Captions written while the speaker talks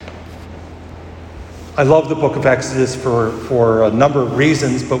I love the book of Exodus for a number of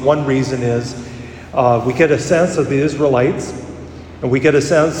reasons, but one reason is we get a sense of the Israelites, and we get a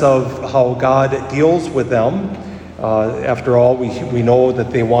sense of how God deals with them. After all, we know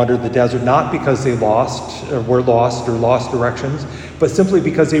that they wandered the desert not because they were lost or lost directions, but simply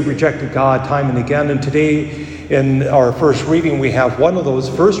because they rejected God time and again. And today, in our first reading, we have one of those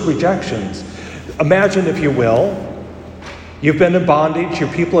first rejections. Imagine, if you will, you've been in bondage,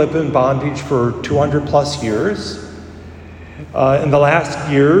 your people have been in bondage for 200 plus years. In the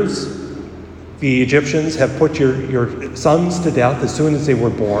last years, the Egyptians have put your sons to death as soon as they were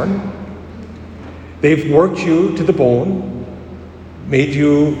born. They've worked you to the bone, made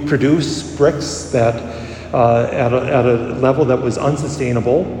you produce bricks that at a level that was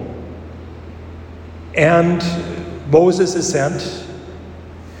unsustainable. And Moses is sent.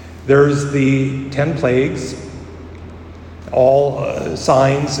 There's the 10 plagues, all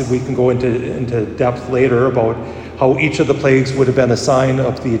signs that we can go into depth later about how each of the plagues would have been a sign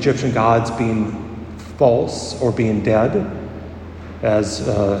of the Egyptian gods being false or being dead, as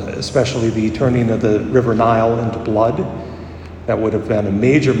especially the turning of the river Nile into blood. That would have been a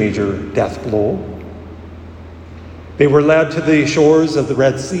major, major death blow. They were led to the shores of the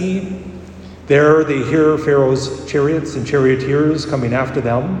Red Sea. There they hear Pharaoh's chariots and charioteers coming after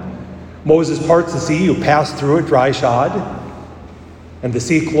them. Moses parts the sea, you pass through it dry-shod, and the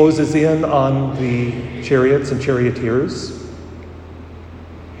sea closes in on the chariots and charioteers.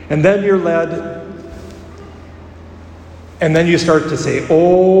 And then you're led, and then you start to say,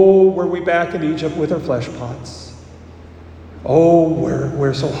 oh, were we back in Egypt with our flesh pots? Oh,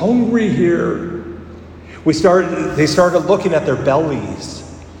 we're so hungry here. They started looking at their bellies.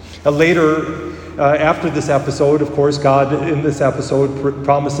 And later, after this episode, of course, God in this episode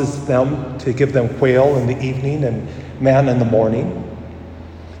promises them to give them quail in the evening and manna in the morning.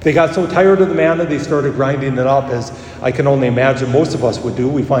 They got so tired of the manna, they started grinding it up, as I can only imagine most of us would do.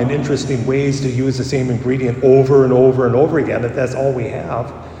 We find interesting ways to use the same ingredient over and over and over again, if that's all we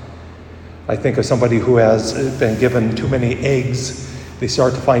have. I think of somebody who has been given too many eggs. They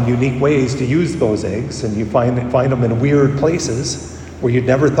start to find unique ways to use those eggs, and you find them in weird places where you'd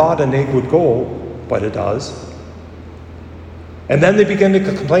never thought an egg would go, but it does. And then they begin to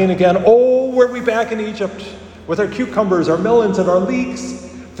complain again, oh, were we back in Egypt with our cucumbers, our melons, and our leeks?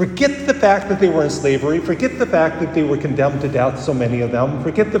 Forget the fact that they were in slavery. Forget the fact that they were condemned to death, so many of them.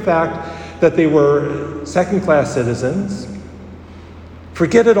 Forget the fact that they were second-class citizens.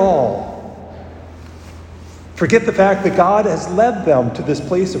 Forget it all. Forget the fact that God has led them to this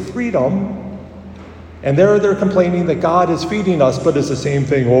place of freedom. And there they're complaining that God is feeding us, but it's the same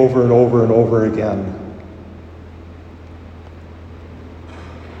thing over and over and over again.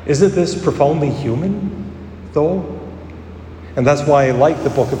 Isn't this profoundly human, though? And that's why I like the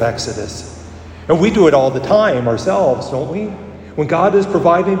book of Exodus. And we do it all the time ourselves, don't we? When God is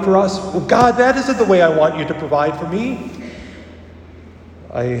providing for us, well, God, that isn't the way I want you to provide for me.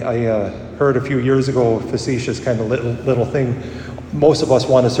 I heard a few years ago a facetious kind of little thing. Most of us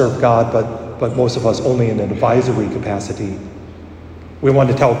want to serve God, but most of us only in an advisory capacity. We want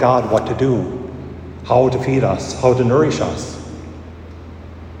to tell God what to do, how to feed us, how to nourish us.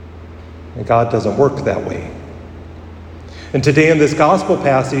 And God doesn't work that way. And today in this gospel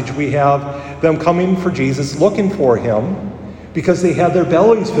passage, we have them coming for Jesus, looking for him, because they had their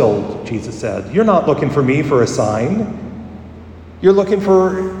bellies filled, Jesus said. You're not looking for me for a sign. You're looking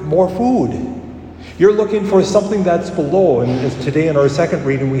for more food. You're looking for something that's below. And today in our second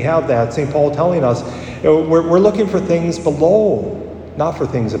reading, we have that. St. Paul telling us, we're looking for things below, not for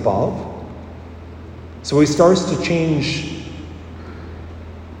things above. So he starts to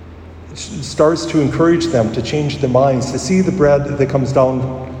encourage them to change their minds, to see the bread that comes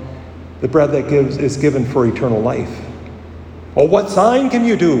down, the bread that is given for eternal life. Oh, what sign can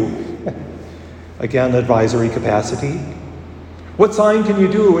you do? Again, advisory capacity. What sign can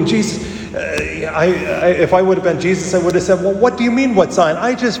you do? And Jesus, if I would have been Jesus, I would have said, well, what do you mean, what sign?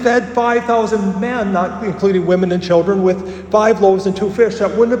 I just fed 5,000 men, not including women and children, with 5 loaves and 2 fish.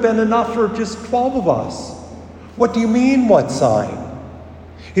 That wouldn't have been enough for just 12 of us. What do you mean, what sign?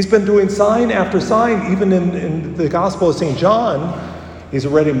 He's been doing sign after sign, even in the Gospel of St. John. He's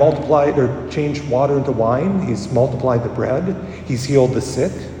already multiplied or changed water into wine. He's multiplied the bread. He's healed the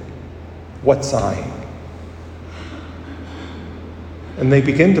sick. What sign? And they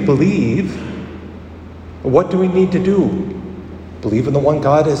begin to believe. What do we need to do? Believe in the one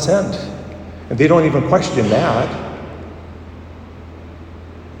God has sent. And they don't even question that.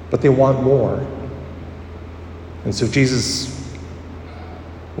 But they want more. And so Jesus,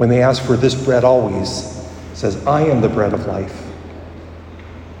 when they ask for this bread always, says, I am the bread of life.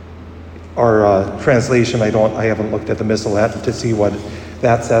 Our translation, I haven't looked at the Missal yet to see what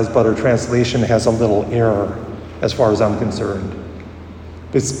that says, but our translation has a little error as far as I'm concerned.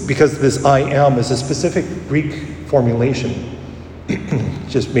 It's because this I am is a specific Greek formulation.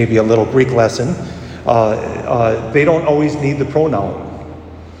 Just maybe a little Greek lesson. They don't always need the pronoun.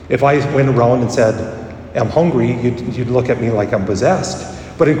 If I went around and said, I'm hungry, you'd look at me like I'm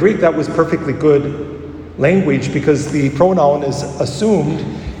possessed. But in Greek, that was perfectly good language because the pronoun is assumed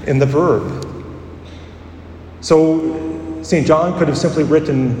in the verb. So St. John could have simply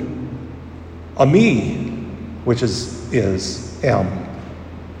written ami, which is am.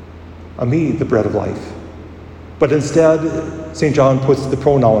 Ami, the bread of life. But instead, St. John puts the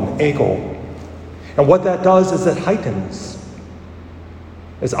pronoun ego. And what that does is it heightens.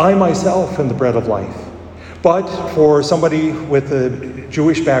 As I myself am the bread of life. But for somebody with a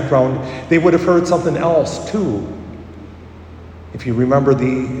Jewish background, they would have heard something else too. If you remember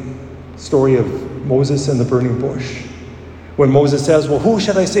the story of Moses and the burning bush, when Moses says, well, who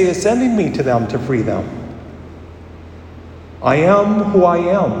should I say is sending me to them to free them? I am who I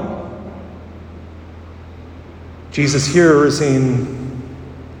am. Jesus here is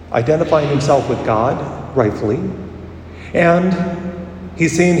identifying himself with God, rightfully, and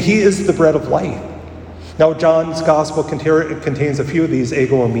he's saying he is the bread of life. Now, John's gospel contains a few of these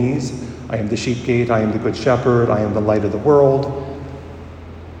ego emis. I am the sheep gate, I am the good shepherd, I am the light of the world.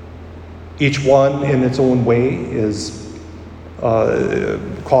 Each one in its own way is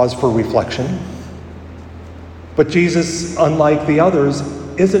cause for reflection. But Jesus, unlike the others,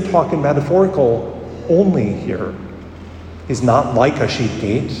 isn't talking metaphorical only here. He's not like a sheep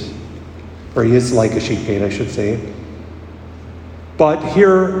gate, or he is like a sheep gate, I should say. But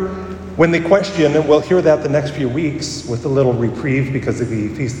here, when they question, and we'll hear that the next few weeks with a little reprieve because of the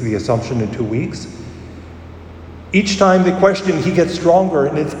Feast of the Assumption in 2 weeks, each time they question, he gets stronger,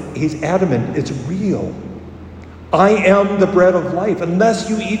 and he's adamant, it's real. I am the bread of life. Unless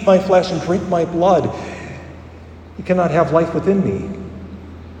you eat my flesh and drink my blood, you cannot have life within me.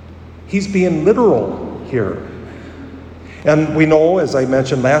 He's being literal here. And we know, as I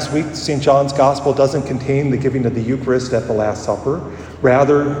mentioned last week, St. John's Gospel doesn't contain the giving of the Eucharist at the Last Supper.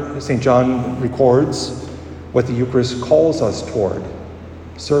 Rather, St. John records what the Eucharist calls us toward,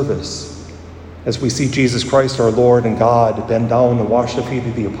 service. As we see Jesus Christ, our Lord and God, bend down and wash the feet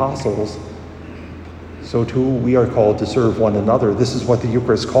of the apostles, so too we are called to serve one another. This is what the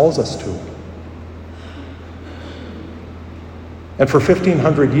Eucharist calls us to. And for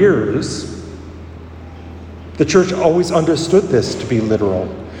 1,500 years, the Church always understood this to be literal.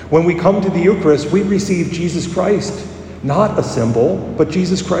 When we come to the Eucharist, we receive Jesus Christ, not a symbol, but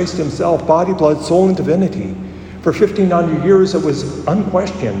Jesus Christ himself, body, blood, soul, and divinity. For 1,500 years, it was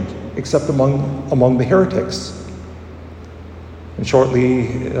unquestioned, except among the heretics. And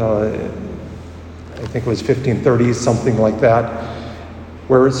shortly, I think it was 1530s, something like that,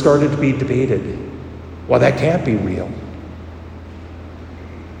 where it started to be debated. Well, that can't be real.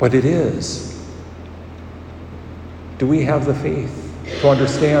 But it is. Do we have the faith to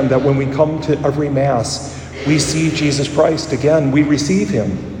understand that when we come to every Mass, we see Jesus Christ again, we receive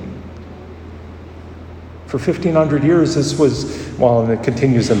him? For 1,500 years, this was, well, and it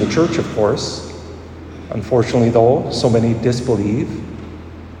continues in the Church, of course. Unfortunately, though, so many disbelieve.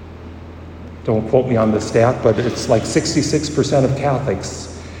 Don't quote me on the stat, but it's like 66% of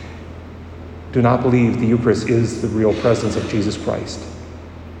Catholics do not believe the Eucharist is the real presence of Jesus Christ.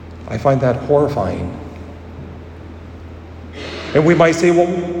 I find that horrifying. And we might say, well,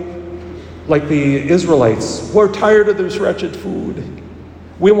 like the Israelites, we're tired of this wretched food.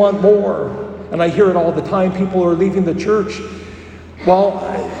 We want more. And I hear it all the time. People are leaving the church. Well,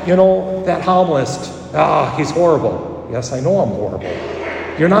 that homilist, he's horrible. Yes, I know I'm horrible.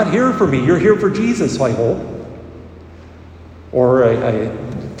 You're not here for me. You're here for Jesus, I hope. Or I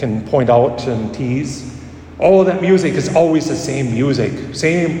can point out and tease, that music is always the same music.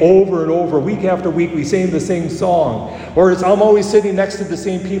 Same over and over. Week after week, we sing the same song. Or I'm always sitting next to the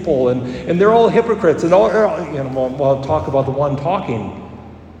same people, and they're all hypocrites. And we'll talk about the one talking.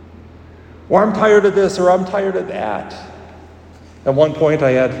 Or I'm tired of this, or I'm tired of that. At one point,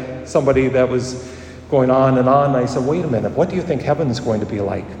 I had somebody that was going on, and I said, wait a minute, what do you think heaven is going to be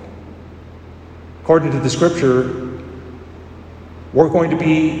like? According to the Scripture, we're going to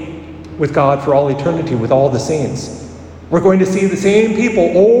be with God for all eternity, with all the saints. We're going to see the same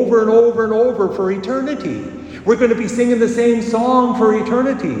people over and over and over for eternity. We're going to be singing the same song for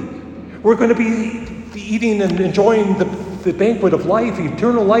eternity. We're going to be eating and enjoying the banquet of life,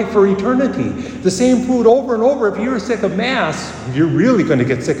 eternal life for eternity. The same food over and over. If you're sick of Mass, you're really going to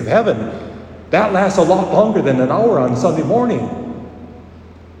get sick of heaven. That lasts a lot longer than an hour on Sunday morning.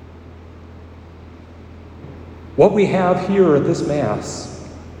 What we have here at this Mass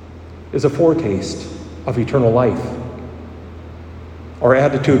is a foretaste of eternal life. Our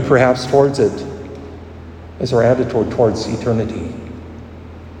attitude perhaps towards it is our attitude towards eternity.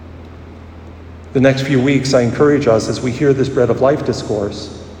 The next few weeks, I encourage us as we hear this Bread of Life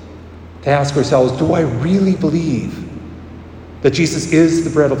discourse to ask ourselves, do I really believe that Jesus is the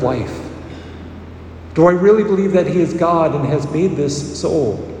bread of life? Do I really believe that he is God and has made this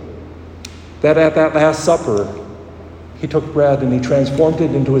so? That at that Last Supper, he took bread and he transformed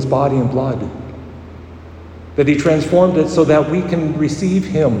it into his body and blood. That he transformed it so that we can receive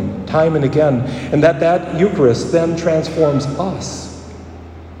him time and again. And that Eucharist then transforms us.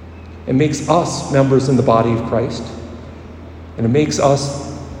 It makes us members in the body of Christ. And it makes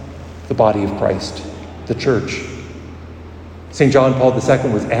us the body of Christ, the church. St. John Paul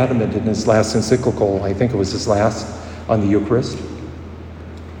II was adamant in his last encyclical, I think it was his last, on the Eucharist.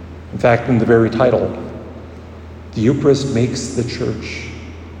 In fact, in the very title, the Eucharist makes the church.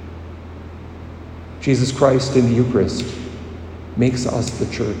 Jesus Christ in the Eucharist makes us the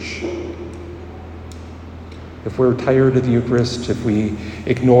church. If we're tired of the Eucharist, if we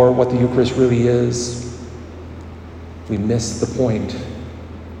ignore what the Eucharist really is, we miss the point,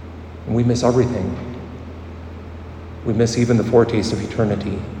 and we miss everything. We miss even the foretaste of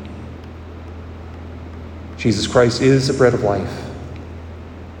eternity. Jesus Christ is the bread of life.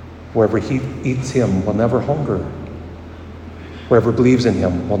 Whoever eats him will never hunger. Whoever believes in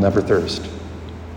him will never thirst.